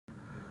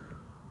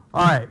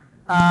All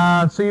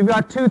right, so you've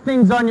got two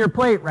things on your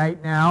plate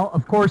right now.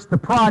 Of course, the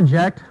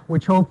project,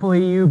 which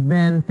hopefully you've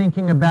been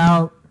thinking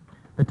about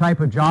the type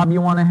of job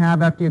you want to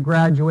have after you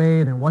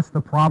graduate and what's the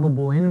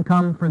probable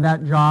income for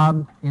that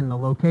job in the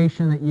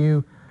location that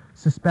you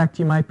suspect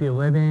you might be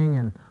living.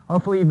 And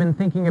hopefully you've been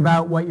thinking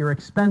about what your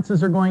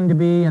expenses are going to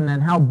be and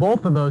then how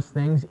both of those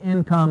things,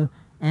 income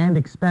and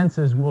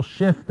expenses, will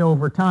shift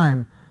over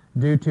time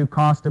due to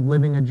cost of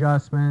living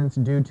adjustments,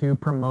 due to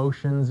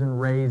promotions and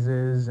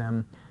raises,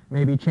 and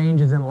maybe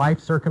changes in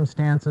life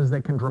circumstances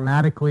that can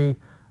dramatically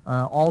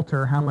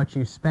alter how much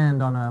you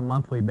spend on a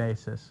monthly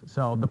basis.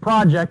 So the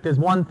project is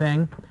one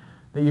thing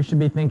that you should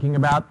be thinking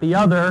about. The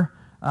other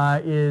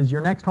is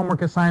your next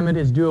homework assignment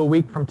is due a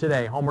week from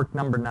today, homework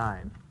number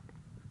 9.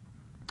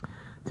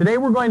 Today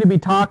we're going to be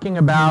talking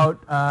about,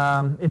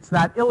 it's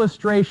that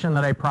illustration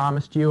that I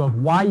promised you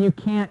of why you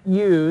can't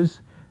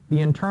use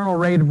the internal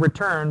rate of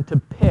return to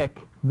pick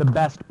the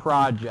best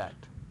project.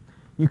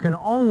 You can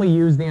only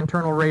use the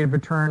internal rate of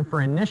return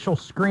for initial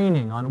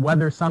screening on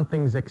whether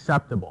something's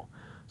acceptable.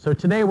 So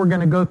today we're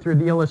going to go through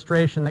the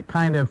illustration that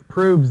kind of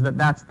proves that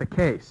that's the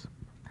case.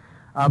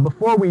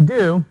 Before we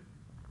do,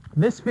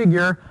 this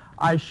figure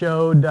I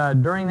showed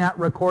during that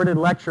recorded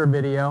lecture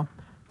video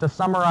to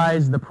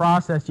summarize the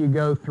process you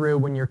go through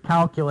when you're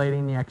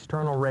calculating the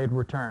external rate of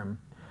return.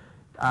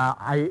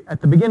 I,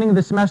 at the beginning of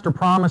the semester,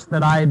 promised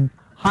that I'd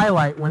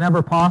highlight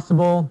whenever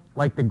possible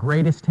like the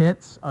greatest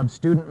hits of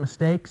student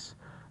mistakes,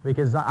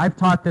 because I've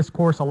taught this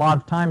course a lot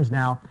of times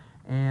now,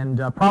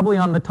 and probably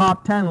on the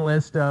top 10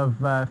 list of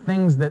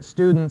things that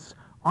students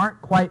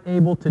aren't quite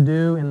able to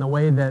do in the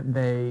way that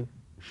they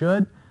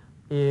should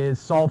is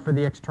solve for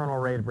the external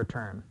rate of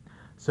return.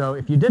 So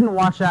if you didn't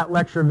watch that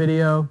lecture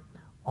video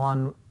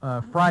on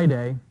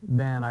Friday,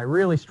 then I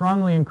really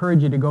strongly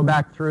encourage you to go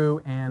back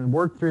through and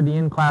work through the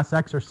in-class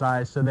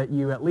exercise so that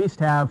you at least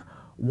have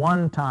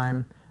one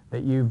time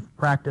that you've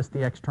practiced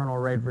the external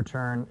rate of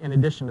return in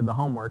addition to the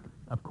homework,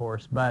 of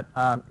course. But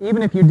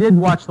even if you did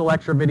watch the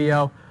lecture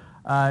video,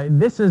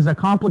 this is a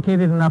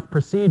complicated enough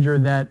procedure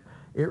that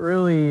it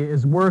really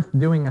is worth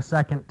doing a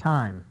second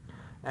time.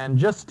 And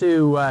just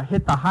to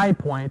hit the high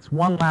points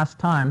one last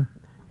time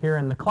here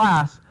in the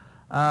class,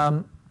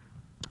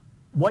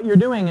 what you're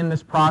doing in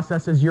this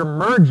process is you're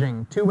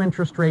merging two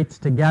interest rates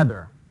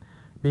together,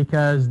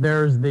 because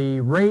there's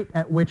the rate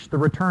at which the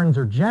returns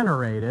are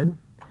generated,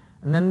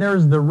 and then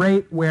there's the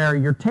rate where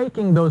you're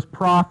taking those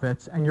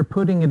profits and you're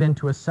putting it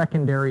into a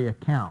secondary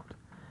account.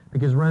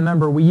 Because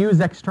remember, we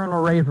use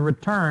external rate of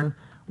return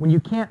when you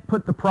can't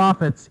put the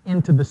profits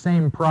into the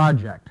same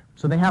project.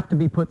 So they have to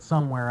be put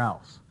somewhere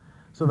else.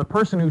 So the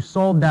person who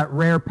sold that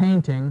rare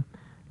painting,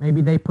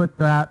 maybe they put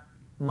that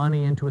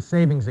money into a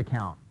savings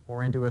account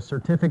or into a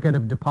certificate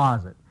of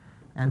deposit.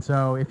 And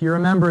so if you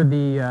remember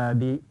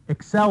the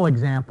Excel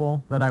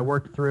example that I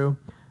worked through,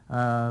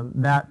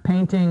 that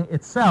painting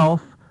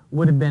itself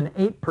would have been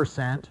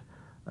 8%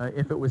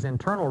 if it was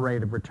internal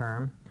rate of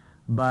return.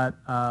 But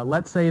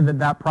let's say that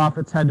that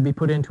profits had to be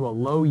put into a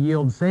low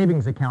yield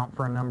savings account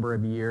for a number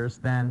of years,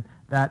 then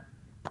that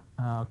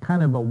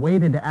kind of a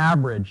weighted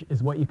average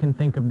is what you can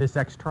think of this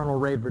external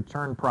rate of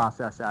return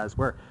process as,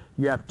 where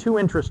you have two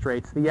interest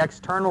rates, the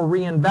external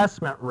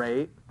reinvestment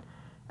rate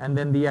and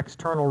then the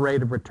external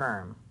rate of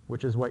return,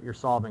 which is what you're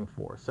solving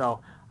for. So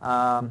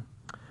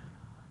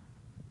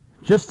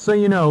just so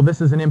you know, this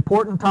is an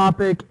important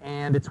topic,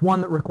 and it's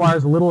one that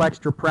requires a little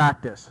extra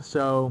practice.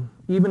 So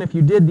even if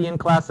you did the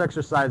in-class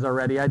exercise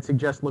already, I'd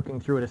suggest looking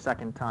through it a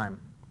second time.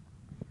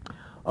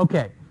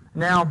 Okay,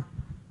 now,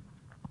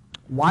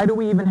 why do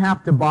we even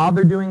have to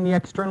bother doing the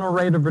external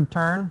rate of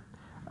return?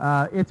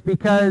 It's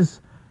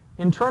because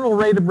internal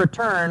rate of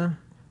return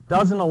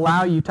doesn't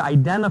allow you to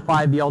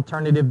identify the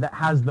alternative that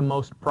has the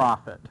most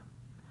profit.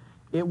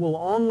 It will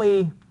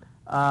only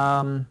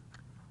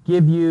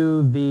give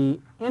you the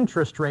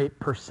interest rate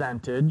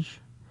percentage,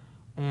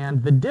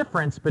 and the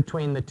difference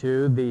between the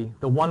two,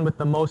 the one with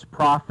the most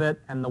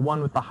profit and the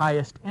one with the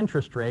highest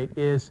interest rate,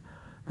 is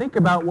think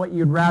about what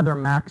you'd rather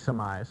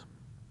maximize.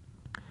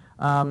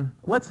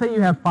 Let's say you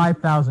have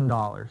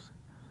 $5,000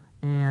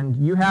 and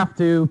you have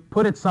to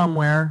put it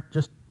somewhere,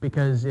 just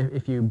because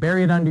if you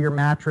bury it under your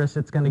mattress,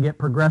 it's going to get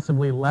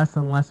progressively less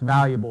and less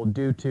valuable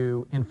due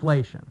to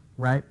inflation,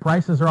 right?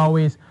 Prices are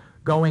always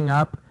going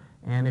up,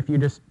 and if you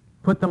just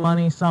put the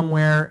money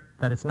somewhere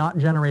that it's not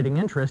generating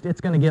interest,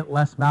 it's going to get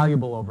less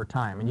valuable over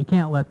time, and you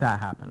can't let that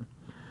happen.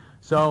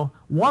 So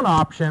one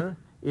option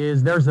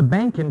is there's a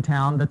bank in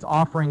town that's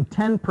offering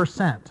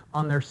 10%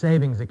 on their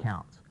savings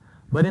accounts.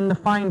 But in the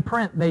fine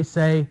print, they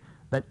say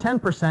that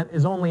 10%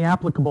 is only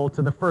applicable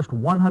to the first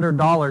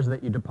 $100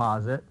 that you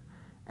deposit,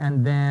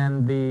 and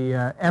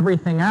then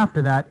everything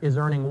after that is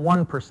earning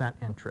 1%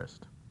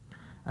 interest.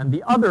 And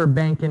the other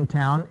bank in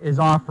town is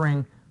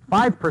offering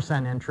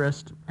 5%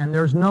 interest, and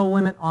there's no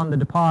limit on the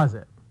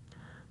deposit.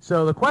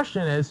 So the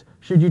question is,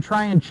 should you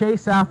try and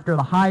chase after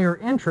the higher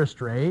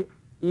interest rate,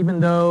 even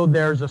though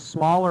there's a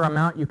smaller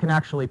amount you can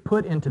actually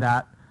put into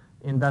that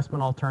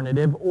investment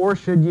alternative, or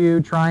should you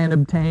try and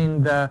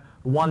obtain the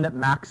one that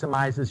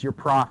maximizes your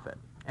profit?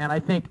 And I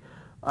think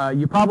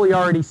you probably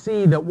already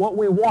see that what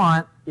we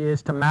want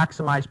is to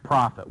maximize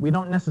profit. We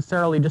don't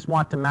necessarily just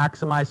want to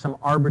maximize some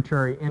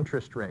arbitrary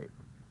interest rate.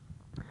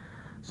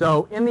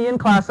 So in the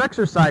in-class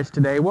exercise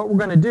today, what we're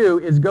going to do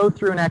is go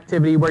through an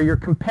activity where you're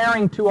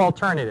comparing two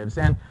alternatives.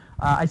 And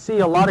I see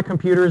a lot of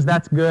computers,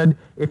 that's good.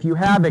 If you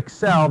have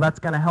Excel, that's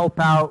going to help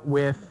out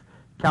with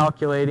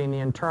calculating the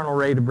internal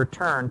rate of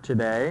return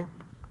today.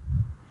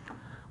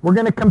 We're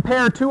going to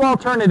compare two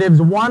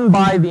alternatives, one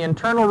by the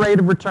internal rate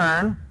of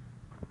return,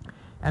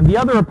 and the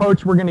other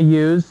approach we're going to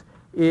use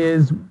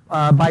is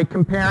by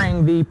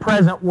comparing the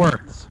present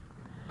worths.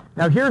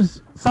 Now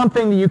here's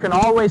something that you can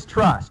always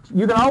trust.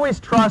 You can always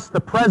trust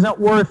the present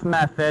worth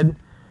method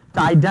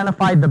to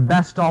identify the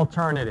best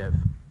alternative.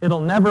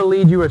 It'll never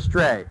lead you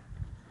astray.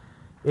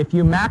 If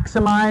you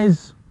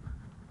maximize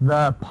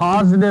the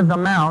positive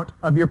amount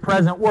of your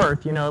present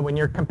worth, you know, when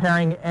you're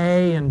comparing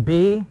A and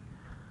B,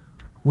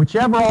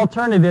 whichever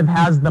alternative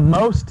has the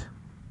most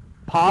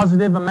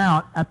positive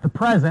amount at the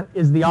present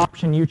is the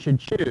option you should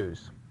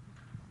choose.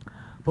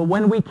 But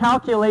when we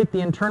calculate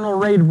the internal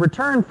rate of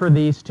return for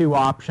these two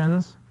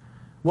options,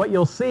 what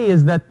you'll see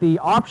is that the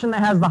option that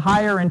has the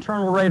higher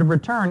internal rate of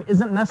return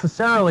isn't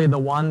necessarily the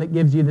one that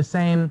gives you the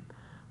same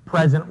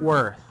present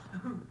worth.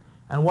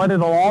 And what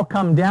it'll all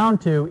come down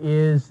to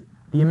is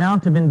the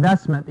amount of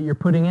investment that you're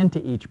putting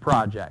into each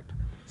project.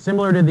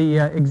 Similar to the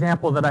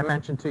example that I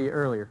mentioned to you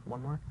earlier.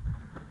 One more?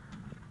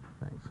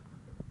 Thanks.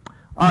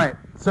 All right,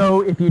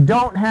 so if you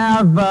don't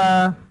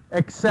have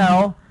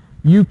Excel,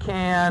 you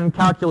can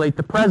calculate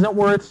the present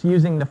worths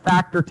using the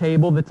factor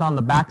table that's on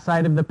the back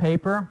side of the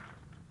paper.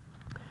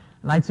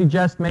 And I'd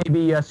suggest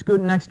maybe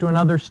scooting next to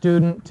another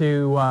student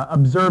to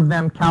observe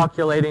them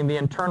calculating the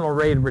internal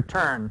rate of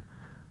return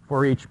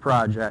for each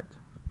project.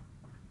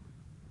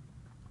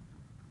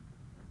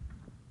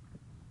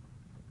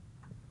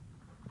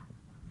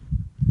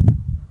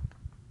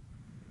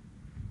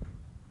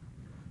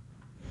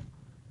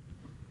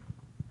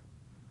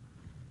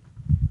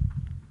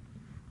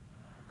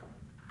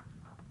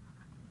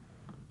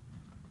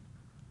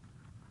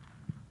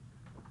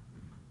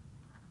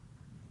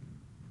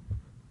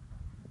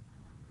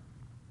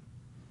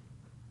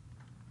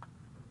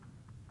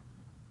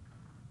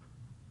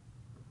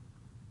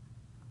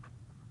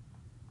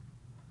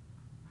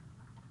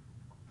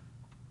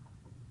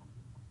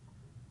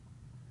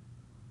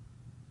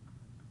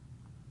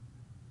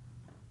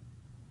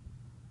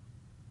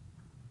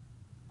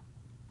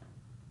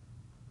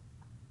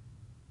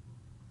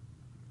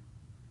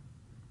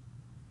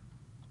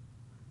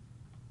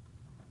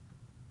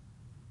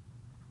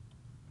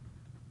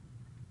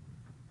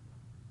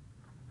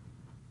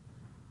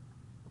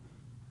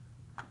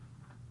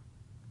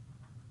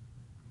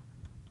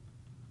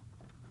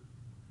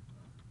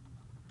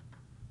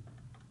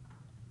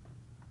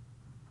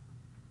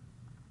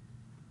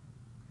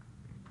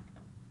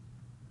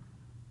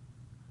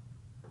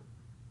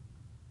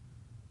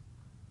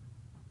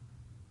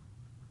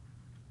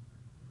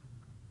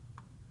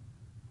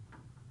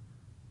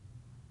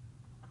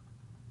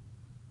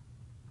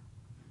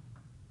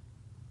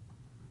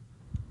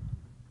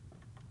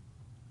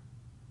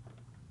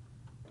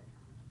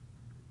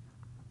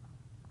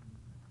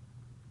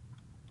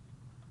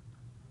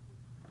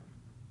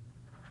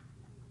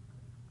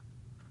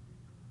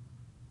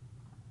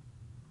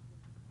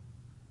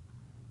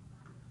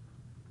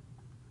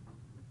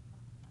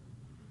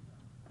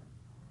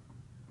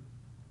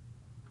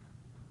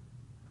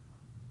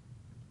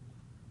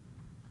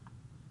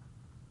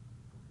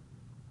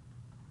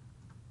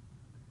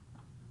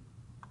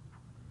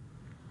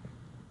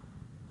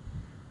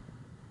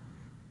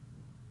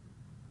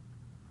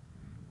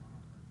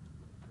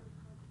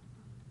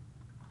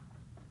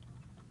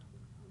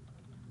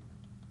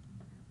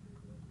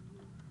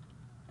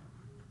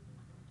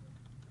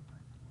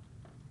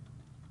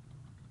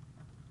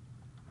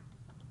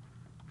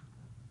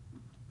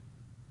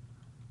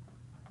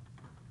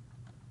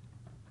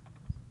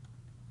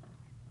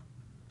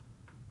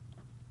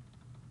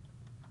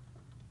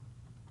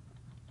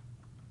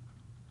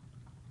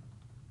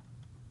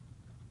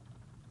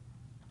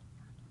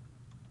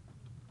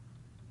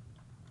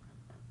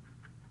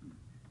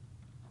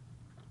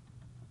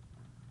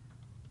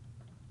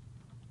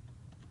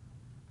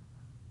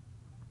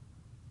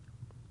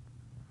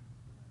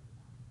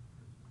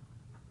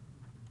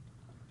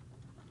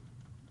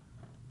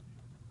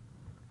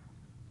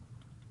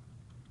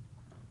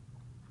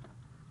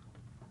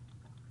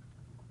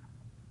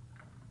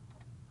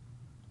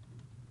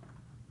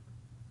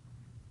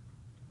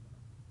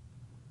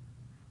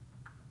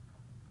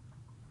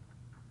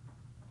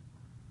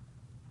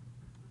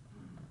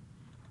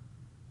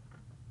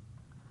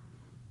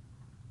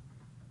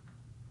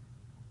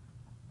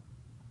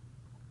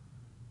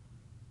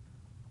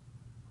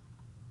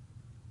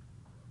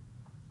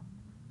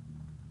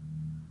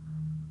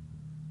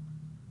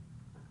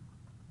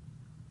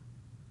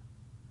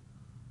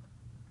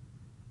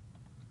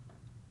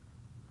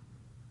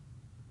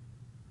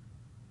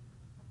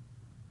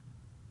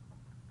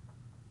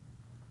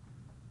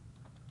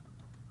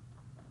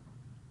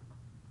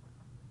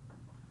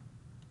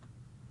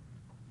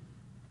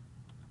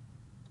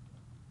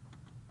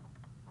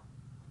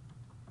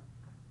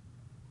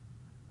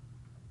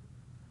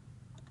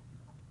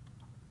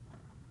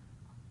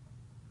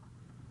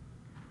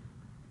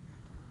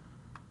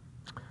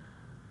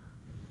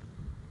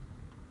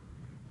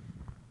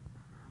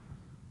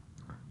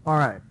 All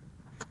right.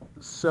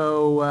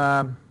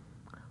 So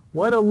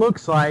what it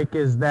looks like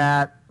is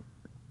that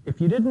if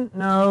you didn't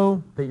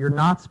know that you're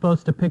not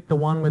supposed to pick the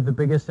one with the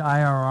biggest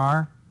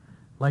IRR,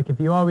 like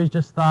if you always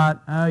just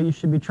thought, oh, you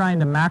should be trying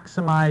to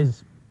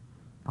maximize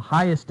the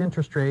highest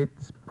interest rate,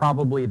 is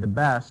probably the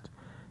best,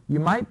 you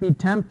might be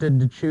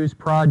tempted to choose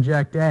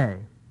Project A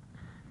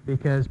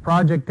because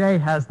Project A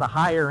has the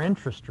higher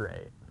interest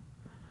rate.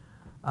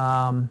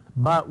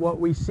 But what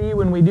we see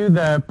when we do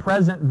the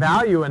present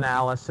value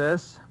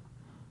analysis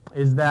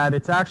is that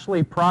it's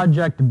actually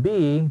Project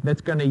B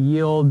that's going to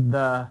yield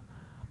the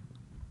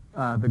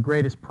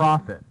greatest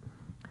profit.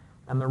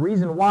 And the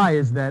reason why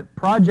is that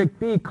Project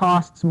B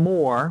costs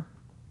more,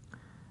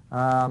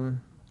 and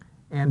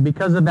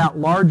because of that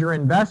larger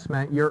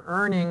investment, you're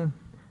earning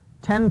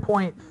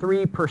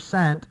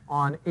 10.3%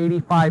 on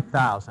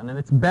 85,000, and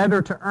it's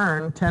better to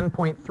earn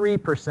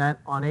 10.3%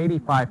 on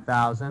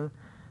 85,000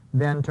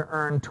 than to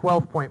earn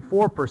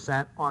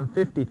 12.4% on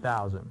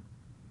 50,000.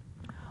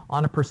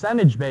 On a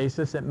percentage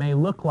basis, it may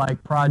look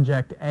like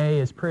Project A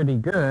is pretty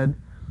good,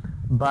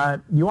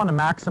 but you want to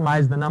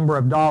maximize the number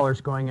of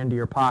dollars going into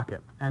your pocket.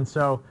 And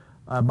so,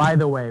 by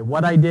the way,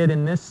 what I did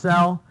in this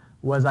cell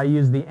was I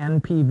used the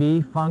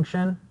NPV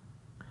function.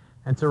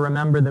 And so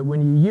remember that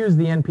when you use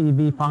the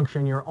NPV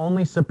function, you're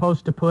only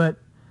supposed to put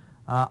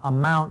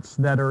amounts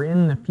that are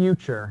in the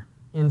future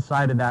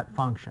inside of that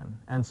function.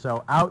 And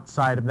so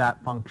outside of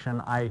that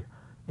function, I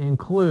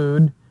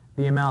include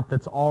the amount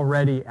that's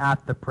already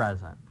at the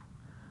present.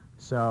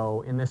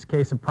 So in this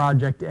case of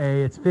Project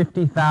A, it's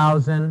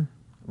 50,000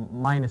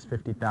 minus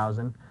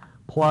 50,000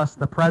 plus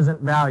the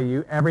present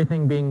value,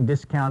 everything being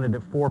discounted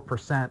at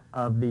 4%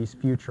 of these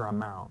future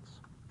amounts.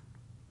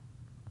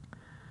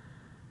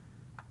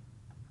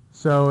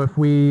 So if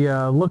we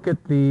look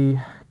at the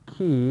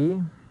key,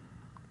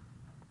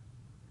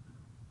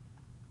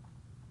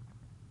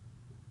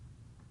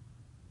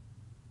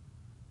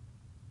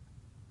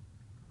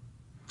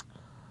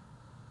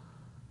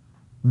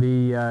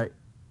 the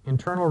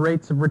internal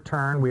rates of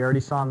return we already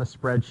saw in the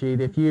spreadsheet.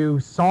 If you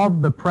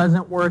solve the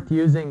present worth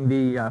using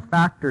the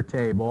factor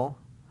table,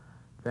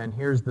 then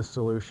here's the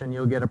solution.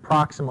 You'll get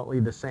approximately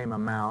the same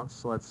amounts.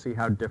 So let's see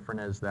how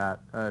different is that.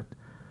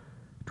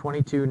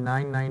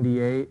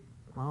 22,998.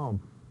 Oh,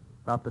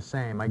 about the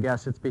same. I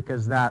guess it's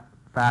because that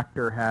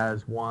factor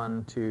has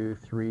 1, 2,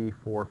 3,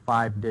 4,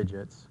 5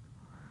 digits.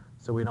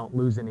 So we don't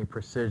lose any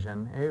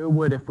precision. It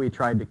would if we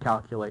tried to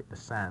calculate the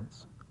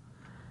cents.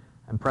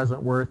 And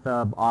present worth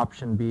of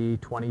option B,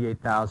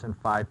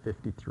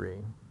 28,553.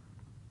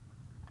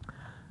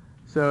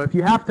 So if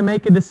you have to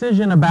make a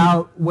decision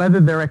about whether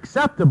they're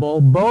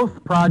acceptable,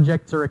 both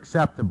projects are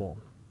acceptable.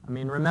 I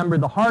mean, remember,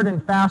 the hard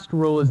and fast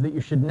rule is that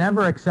you should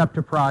never accept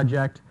a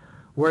project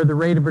where the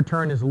rate of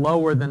return is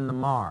lower than the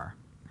MAR,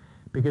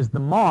 because the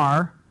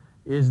MAR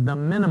is the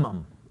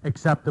minimum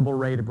acceptable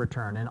rate of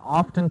return, and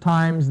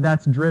oftentimes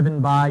that's driven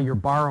by your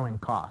borrowing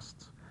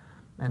costs.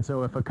 And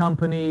so if a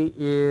company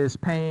is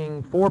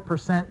paying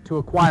 4% to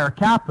acquire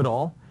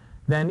capital,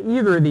 then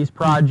either of these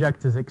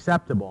projects is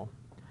acceptable.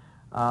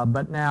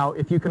 But now,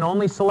 if you can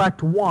only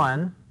select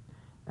one,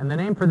 and the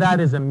name for that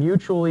is a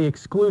mutually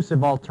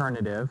exclusive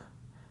alternative,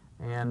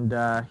 and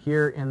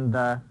here in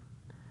the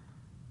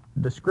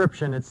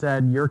description it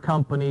said your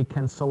company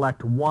can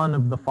select one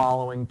of the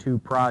following two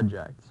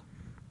projects.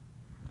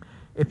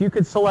 If you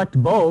could select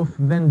both,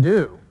 then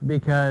do,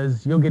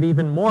 because you'll get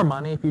even more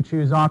money if you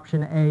choose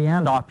option A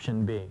and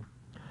option B.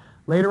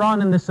 Later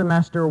on in the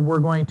semester, we're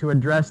going to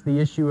address the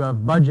issue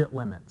of budget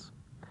limits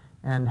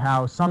and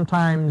how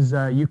sometimes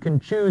you can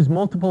choose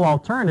multiple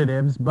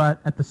alternatives,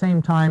 but at the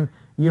same time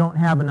you don't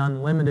have an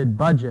unlimited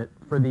budget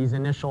for these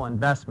initial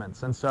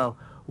investments. And so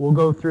we'll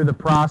go through the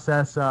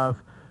process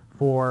of,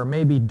 for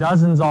maybe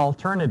dozens of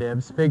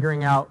alternatives,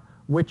 figuring out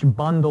which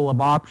bundle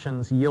of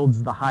options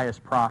yields the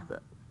highest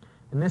profit.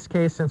 In this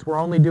case, since we're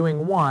only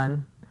doing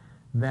one,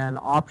 then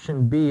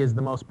option B is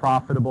the most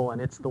profitable,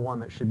 and it's the one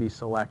that should be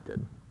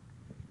selected.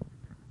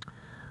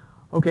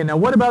 Okay, now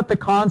what about the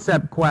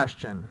concept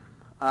question?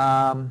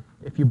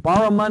 If you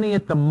borrow money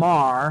at the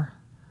MAR,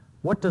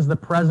 what does the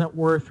present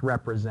worth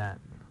represent?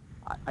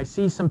 I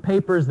see some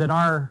papers that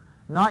are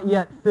not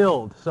yet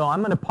filled, so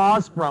I'm going to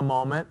pause for a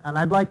moment, and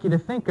I'd like you to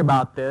think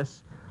about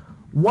this.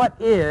 What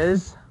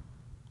is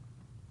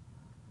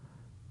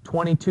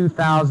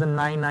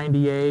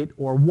 22,998,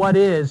 or what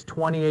is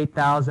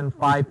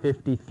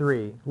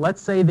 28,553?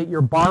 Let's say that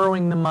you're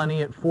borrowing the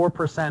money at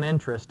 4%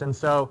 interest, and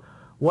so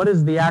what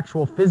is the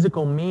actual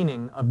physical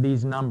meaning of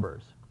these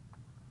numbers?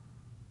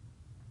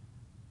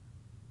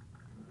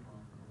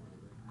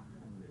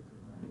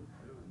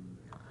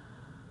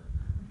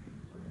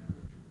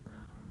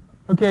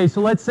 Okay,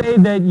 so let's say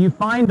that you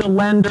find a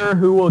lender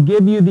who will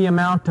give you the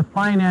amount to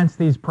finance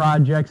these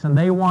projects, and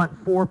they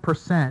want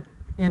 4%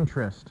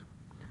 interest.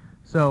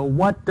 So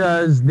what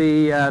does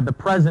the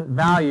present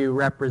value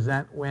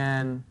represent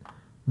when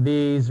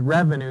these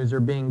revenues are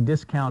being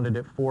discounted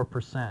at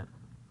 4%?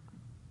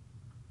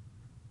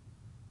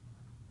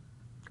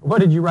 What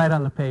did you write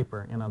on the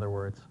paper, in other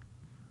words?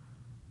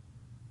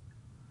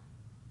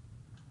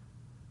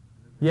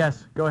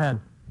 Yes, go ahead.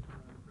 The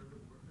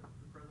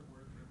present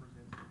worth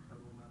represents the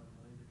total amount of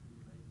money that can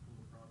be made from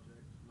the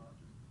project, not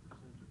just the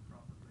percentage of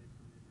profit made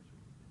from the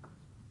initial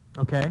investment.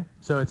 Okay,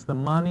 so it's the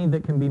money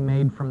that can be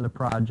made from the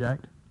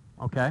project.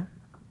 Okay.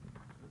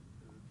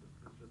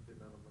 It's just the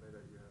amount of money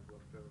that you have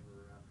left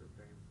over after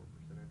paying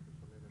 4% interest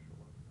on the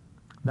initial loan.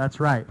 That's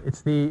right.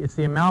 It's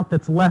the amount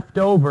that's left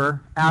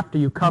over after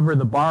you cover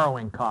the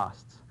borrowing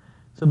costs.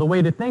 So the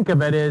way to think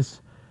of it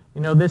is,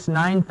 you know, this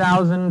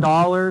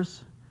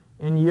 $9,000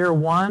 in year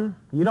one,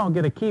 you don't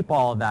get to keep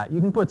all of that. You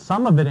can put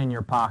some of it in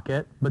your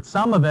pocket, but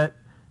some of it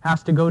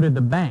has to go to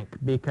the bank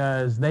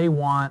because they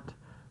want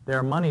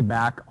their money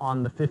back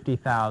on the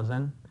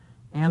 $50,000,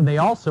 and they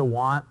also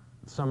want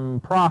some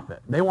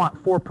profit. They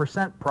want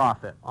 4%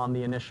 profit on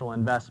the initial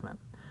investment.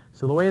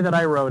 So the way that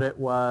I wrote it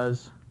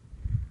was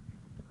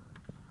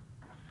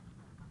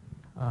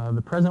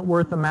the present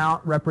worth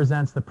amount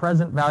represents the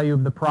present value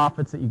of the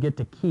profits that you get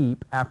to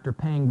keep after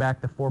paying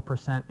back the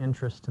 4%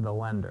 interest to the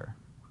lender.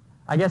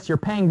 I guess you're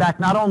paying back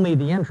not only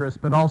the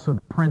interest, but also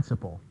the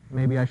principal.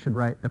 Maybe I should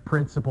write the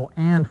principal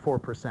and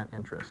 4%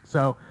 interest.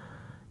 So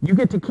you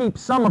get to keep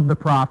some of the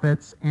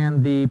profits,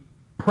 and the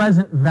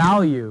present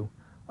value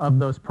of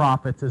those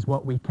profits is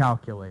what we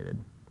calculated.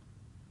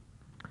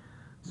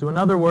 So in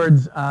other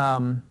words,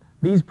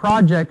 these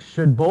projects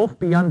should both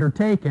be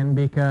undertaken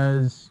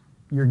because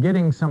you're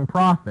getting some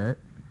profit.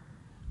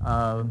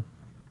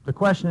 The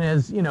question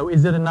is, you know,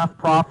 is it enough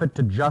profit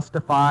to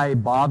justify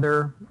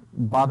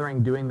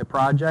bothering doing the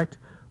project?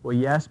 Well,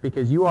 yes,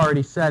 because you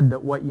already said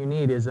that what you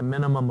need is a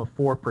minimum of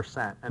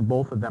 4%, and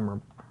both of them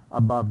are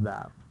above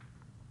that.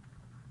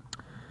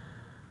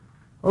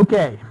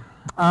 Okay.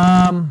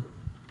 Are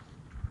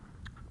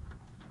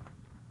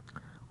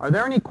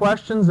there any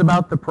questions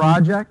about the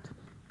project?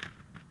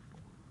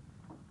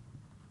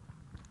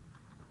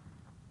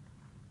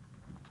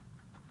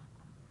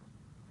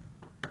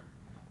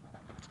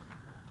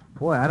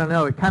 Boy, I don't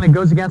know. It kind of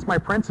goes against my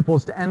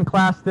principles to end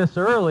class this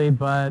early,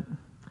 but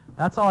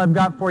that's all I've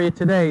got for you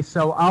today.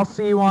 So I'll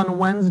see you on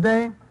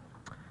Wednesday.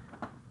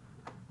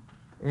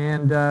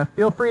 And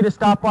feel free to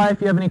stop by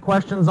if you have any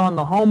questions on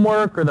the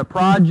homework or the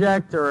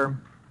project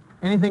or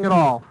anything at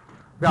all.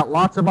 We've got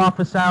lots of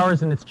office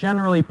hours, and it's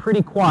generally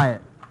pretty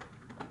quiet.